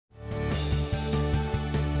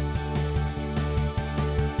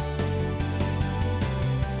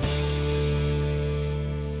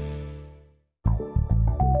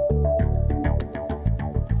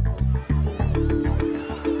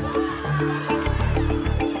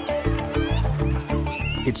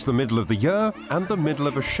It's the middle of the year and the middle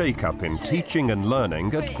of a shake-up in teaching and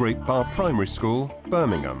learning at Great Bar Primary School,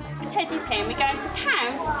 Birmingham. Teddy's here and we're going to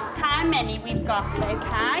count how many we've got,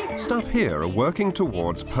 OK? Staff here are working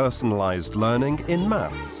towards personalised learning in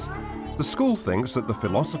maths. The school thinks that the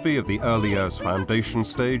philosophy of the early years foundation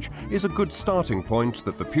stage is a good starting point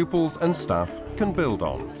that the pupils and staff can build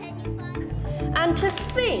on. And to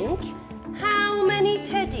think how many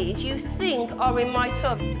teddies you think are in my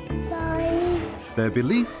tub. 5. Their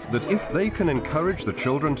belief that if they can encourage the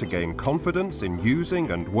children to gain confidence in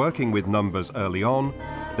using and working with numbers early on,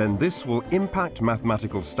 then this will impact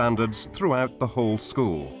mathematical standards throughout the whole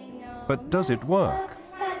school. But does it work?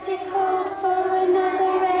 Let it call for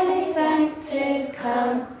another elephant to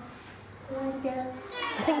come.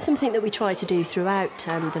 I think something that we try to do throughout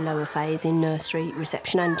the lower phase in nursery,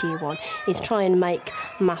 reception and year 1 is try and make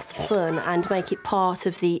maths fun and make it part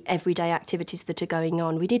of the everyday activities that are going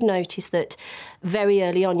on. We did notice that very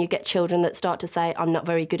early on you get children that start to say, I'm not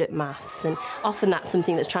very good at maths, and often that's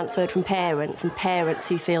something that's transferred from parents, and parents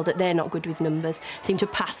who feel that they're not good with numbers seem to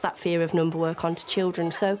pass that fear of number work on to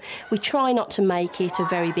children. So we try not to make it a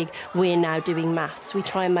very big, we're now doing maths. We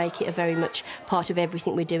try and make it a very much part of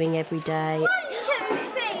everything we're doing every day. 1, 2, 3,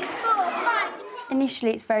 4, 5.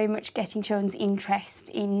 Initially, it's very much getting children's interest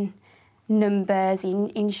in numbers,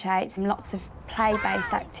 in shapes, and lots of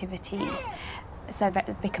play-based activities. So that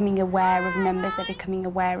they're becoming aware of numbers, they're becoming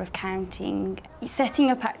aware of counting.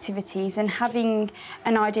 Setting up activities and having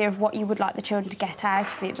an idea of what you would like the children to get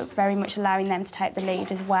out of it, but very much allowing them to take the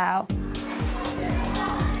lead as well.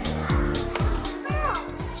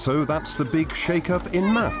 So that's the big shake-up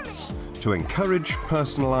in maths, to encourage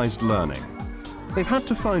personalised learning. They've had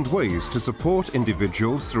to find ways to support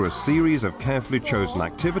individuals through a series of carefully chosen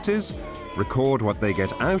activities, record what they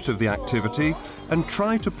get out of the activity, and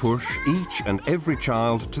try to push each and every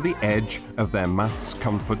child to the edge of their maths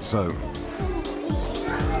comfort zone.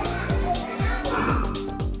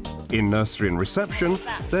 In nursery and reception,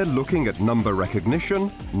 they're looking at number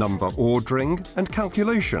recognition, number ordering, and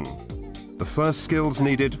calculation. The first skills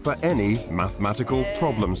needed for any mathematical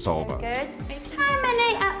problem solver. Good. How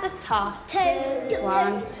many at the top? 2.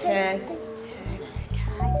 1, 2.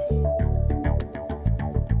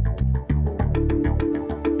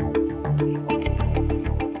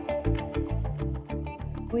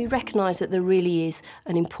 We recognise that there really is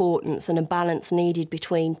an importance and a balance needed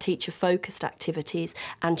between teacher-focused activities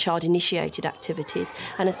and child-initiated activities.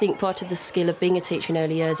 And I think part of the skill of being a teacher in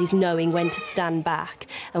early years is knowing when to stand back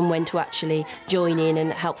and when to actually join in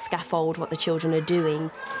and help scaffold what the children are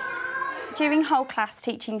doing. During whole class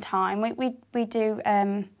teaching time, we do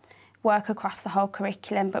work across the whole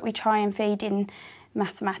curriculum, but we try and feed in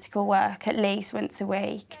mathematical work at least once a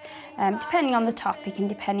week, depending on the topic and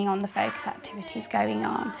depending on the focus activities going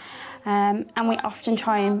on. And we often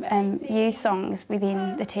try and use songs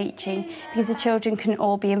within the teaching because the children can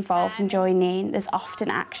all be involved and join in. There's often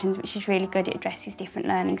actions, which is really good. It addresses different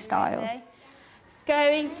learning styles.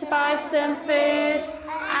 Going to buy some food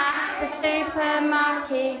at the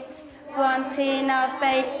supermarket. 1 tin of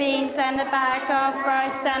baked beans and a bag of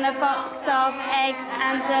rice and a box of eggs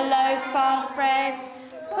and a loaf of bread.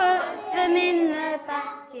 Put them in the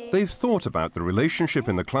basket. They've thought about the relationship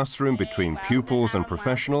in the classroom between pupils and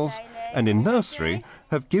professionals, and in nursery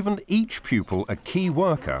have given each pupil a key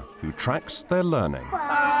worker who tracks their learning.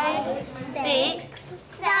 5, 6,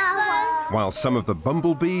 7. While some of the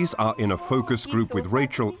bumblebees are in a focus group with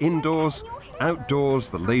Rachel indoors, outdoors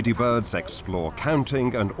the ladybirds explore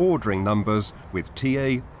counting and ordering numbers with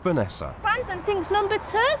TA Vanessa. Brandon thinks number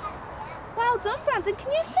 2. Well done, Brandon.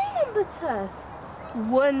 Can you say number 2?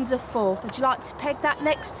 Wonderful. Would you like to peg that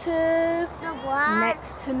next to? Number 1.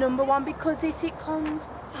 Next to number 1 because it comes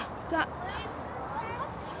after.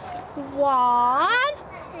 1,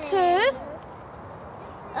 2,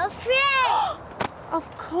 3.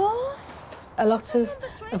 Of course. A lot of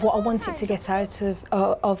what I wanted to get out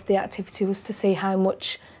of the activity was to see how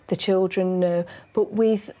much the children knew, but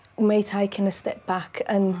with me taking a step back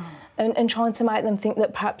and trying to make them think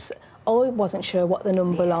that perhaps I wasn't sure what the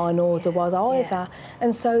number line order was either.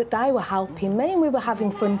 And so they were helping me and we were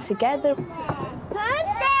having fun together. 6.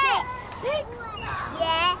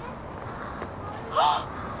 Yeah.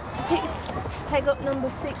 So peg up number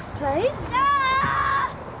 6, please.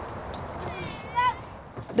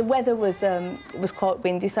 The weather was quite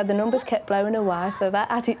windy, so the numbers kept blowing away, so that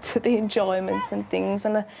added to the enjoyment and things.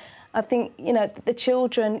 And I think, you know, the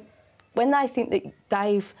children, when they think that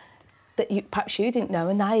perhaps you didn't know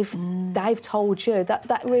and they've told you,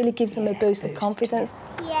 that really gives them a boost of confidence.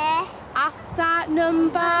 Yeah. After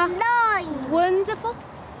number 9. Wonderful.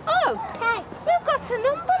 Oh, Hey. we've got a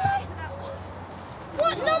number left.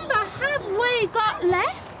 What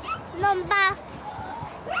on maths.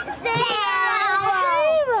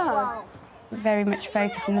 0. Very much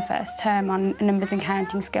focus in the first term on numbers and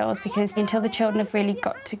counting skills, because until the children have really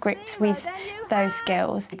got to grips with those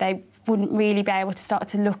skills, they wouldn't really be able to start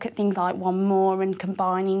to look at things like one more and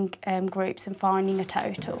combining groups and finding a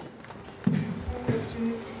total. Right,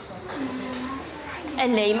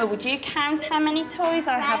 Alima, would you count how many toys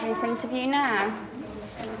I have in front of you now?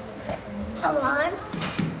 1,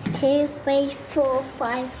 2, 3, 4,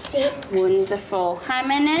 5, 6. Wonderful. How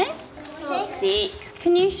many? 6.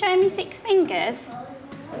 Can you show me 6 fingers?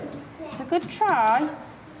 It's a good try.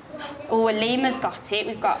 Oh, Alima's got it.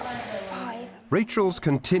 We've got 5. Rachel's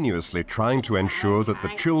continuously trying to ensure that the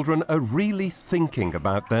children are really thinking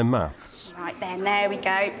about their maths. Right then, there we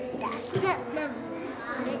go. That's not number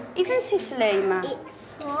 6. Isn't it, Alima?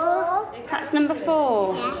 It's 4. That's number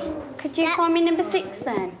 4. Yeah. Could you find me number 6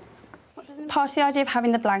 then? Part of the idea of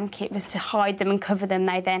having the blanket was to hide them and cover them.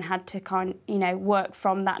 They then had to work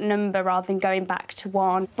from that number rather than going back to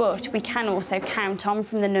 1. But we can also count on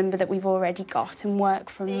from the number that we've already got and work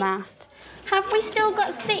from that. Have we still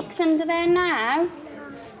got 6 under there now?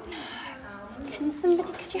 No.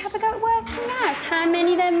 Could you have a go at working out how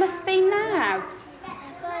many there must be now?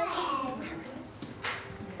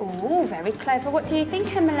 Oh, very clever. What do you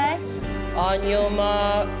think, Emily? On your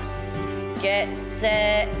marks, get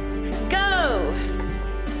set, go!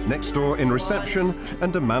 Next door in reception,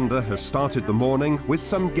 and Amanda has started the morning with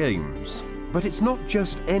some games. But it's not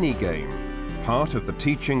just any game. Part of the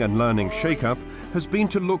teaching and learning shake-up has been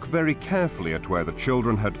to look very carefully at where the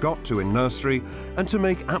children had got to in nursery and to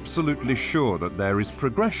make absolutely sure that there is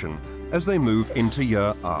progression as they move into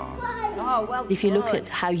Year R. Oh, well If you look at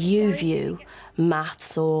how you view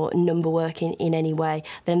maths or number work in any way,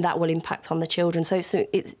 then that will impact on the children. So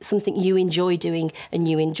it's something you enjoy doing and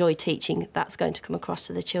you enjoy teaching, that's going to come across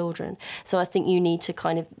to the children. So I think you need to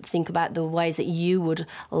kind of think about the ways that you would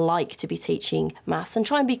like to be teaching maths and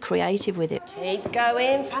try and be creative with it. Keep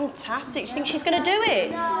going, fantastic. She thinks she's going to do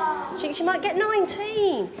it. She thinks she might get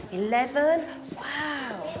 19, 11,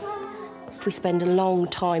 wow. We spend a long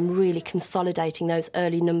time really consolidating those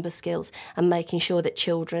early number skills and making sure that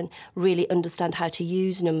children really understand how to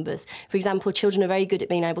use numbers. For example, children are very good at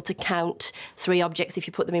being able to count 3 objects if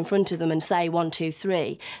you put them in front of them and say 1, 2,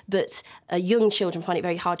 3. But young children find it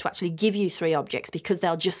very hard to actually give you 3 objects because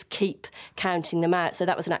they'll just keep counting them out. So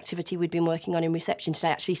that was an activity we'd been working on in reception today,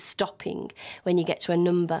 actually stopping when you get to a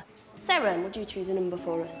number. Seren, would you choose a number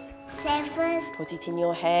for us? 7. Put it in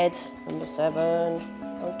your head. Number 7.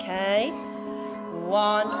 OK.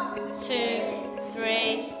 1, 2,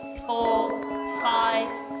 3, 4, 5,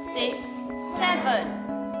 6,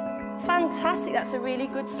 7. Fantastic, that's a really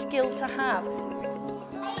good skill to have.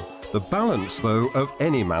 The balance, though, of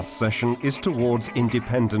any math session is towards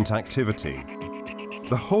independent activity.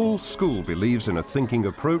 The whole school believes in a thinking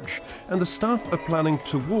approach, and the staff are planning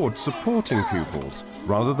towards supporting pupils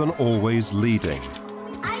rather than always leading.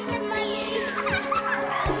 Can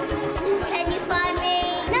you find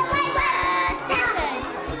me number 7?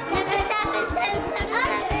 Number 7.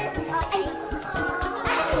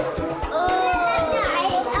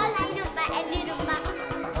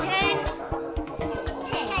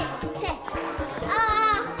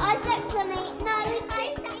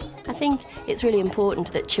 I think it's really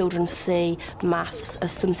important that children see maths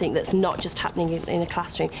as something that's not just happening in a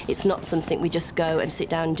classroom. It's not something we just go and sit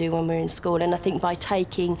down and do when we're in school. And I think by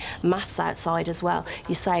taking maths outside as well,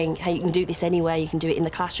 you're saying, hey, you can do this anywhere. You can do it in the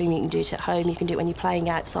classroom, you can do it at home, you can do it when you're playing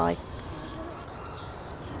outside.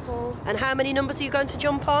 And how many numbers are you going to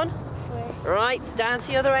jump on? 3. Right, down to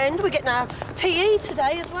the other end. We're getting our PE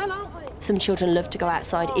today as well, aren't we? Some children love to go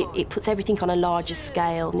outside. It puts everything on a larger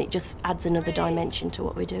scale and it just adds another dimension to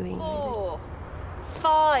what we're doing. 4,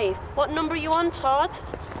 5. What number are you on, Todd?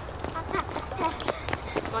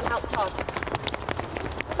 Come on, help Todd.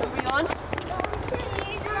 What number are you on?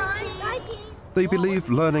 They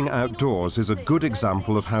believe learning outdoors is a good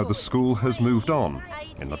example of how the school has moved on.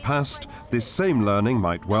 In the past, this same learning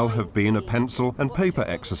might well have been a pencil and paper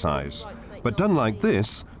exercise. But done like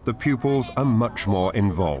this, the pupils are much more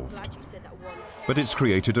involved. But it's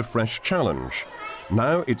created a fresh challenge.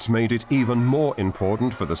 Now it's made it even more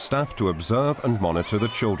important for the staff to observe and monitor the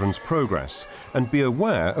children's progress and be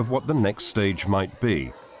aware of what the next stage might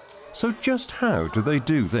be. So just how do they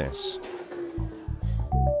do this?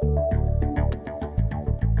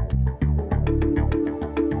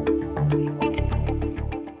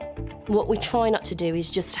 What we try not to do is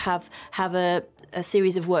just have a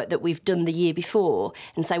series of work that we've done the year before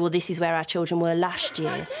and say, well, this is where our children were last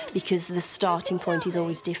year, because the starting point is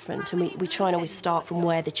always different, and we try and always start from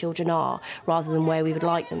where the children are rather than where we would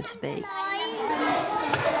like them to be.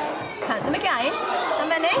 Come again. How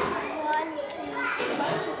many?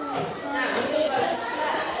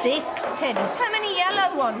 6 teddies. How many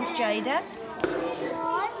yellow ones, Jada?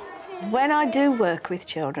 When I do work with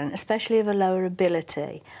children, especially of a lower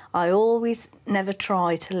ability, I always never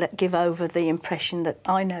try to give over the impression that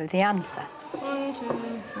I know the answer. 1, 2, 3,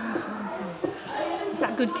 4, 5. Is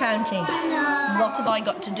that good counting? No. What have I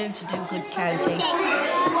got to do good counting?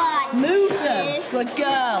 Move them. Good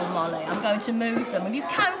girl, Molly. I'm going to move them. Will you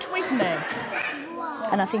count with me?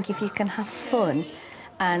 And I think if you can have fun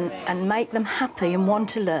and make them happy and want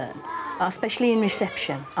to learn, especially in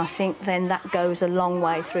reception, I think then that goes a long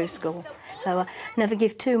way through school. So I never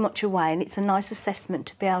give too much away, and it's a nice assessment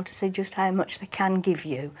to be able to see just how much they can give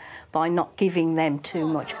you by not giving them too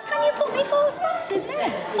much. Can you put me 4 spots in there?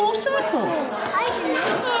 4 circles?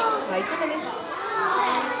 Wait a minute.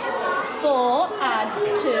 4 and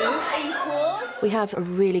 2 equals... We have a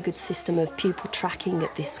really good system of pupil tracking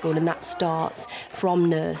at this school, and that starts from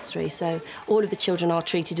nursery. So all of the children are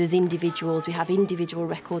treated as individuals. We have individual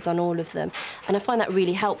records on all of them. And I find that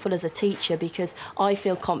really helpful as a teacher because I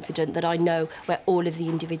feel confident that I know where all of the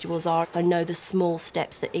individuals are. I know the small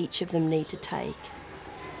steps that each of them need to take.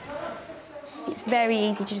 It's very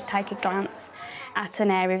easy to just take a glance at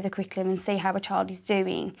an area of the curriculum and see how a child is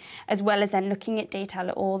doing, as well as then looking at detail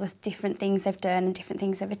at all the different things they've done and different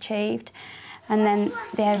things they've achieved. And then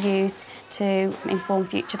they're used to inform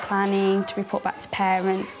future planning, to report back to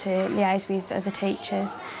parents, to liaise with other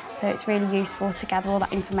teachers. So it's really useful to gather all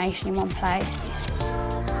that information in one place.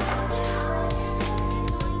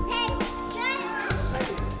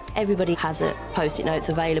 Everybody has post-it notes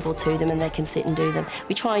available to them and they can sit and do them.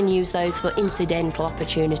 We try and use those for incidental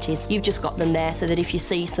opportunities. You've just got them there so that if you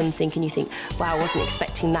see something and you think, wow, I wasn't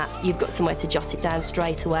expecting that, you've got somewhere to jot it down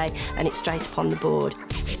straight away and it's straight upon the board.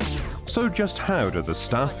 So just how do the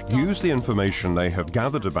staff use the information they have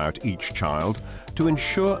gathered about each child to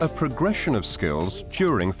ensure a progression of skills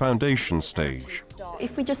during foundation stage?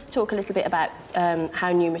 If we just talk a little bit about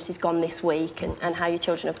how numeracy has gone this week and how your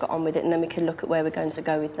children have got on with it, and then we can look at where we're going to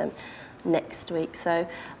go with them next week. So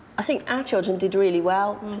I think our children did really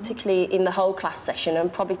well, particularly in the whole class session,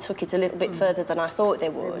 and probably took it a little bit further than I thought they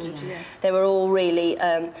would. They were all really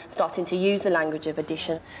starting to use the language of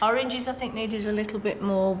addition. Oranges, I think, needed a little bit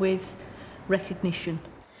more with recognition.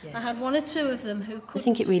 Yes. I had 1 or 2 of them who couldn't. I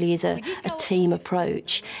think it really is a team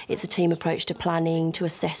approach. It's a team approach to planning, to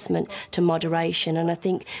assessment, to moderation. And I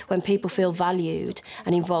think when people feel valued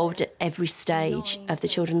and involved at every stage of the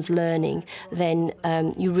children's learning, then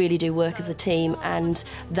you really do work as a team, and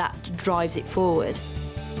that drives it forward.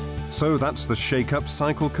 So that's the shake-up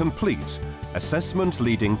cycle complete. Assessment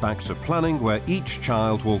leading back to planning where each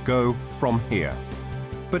child will go from here.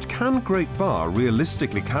 But can Great Barr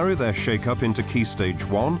realistically carry their shake-up into Key Stage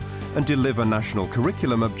 1 and deliver national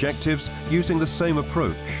curriculum objectives using the same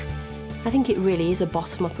approach? I think it really is a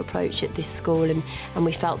bottom-up approach at this school, and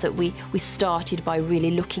we felt that we started by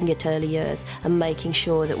really looking at early years and making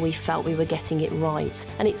sure that we felt we were getting it right.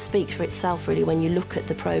 And it speaks for itself, really, when you look at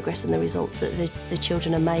the progress and the results that the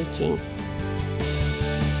children are making.